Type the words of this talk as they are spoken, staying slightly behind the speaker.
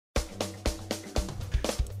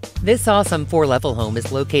This awesome 4-level home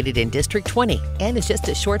is located in District 20 and is just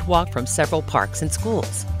a short walk from several parks and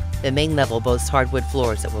schools. The main level boasts hardwood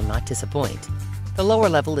floors that will not disappoint. The lower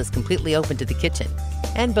level is completely open to the kitchen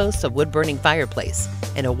and boasts a wood-burning fireplace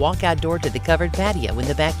and a walkout door to the covered patio in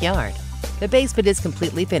the backyard. The basement is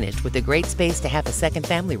completely finished with a great space to have a second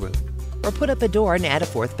family room or put up a door and add a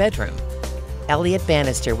 4th bedroom. Elliot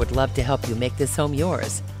Bannister would love to help you make this home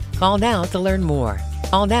yours. Call now to learn more.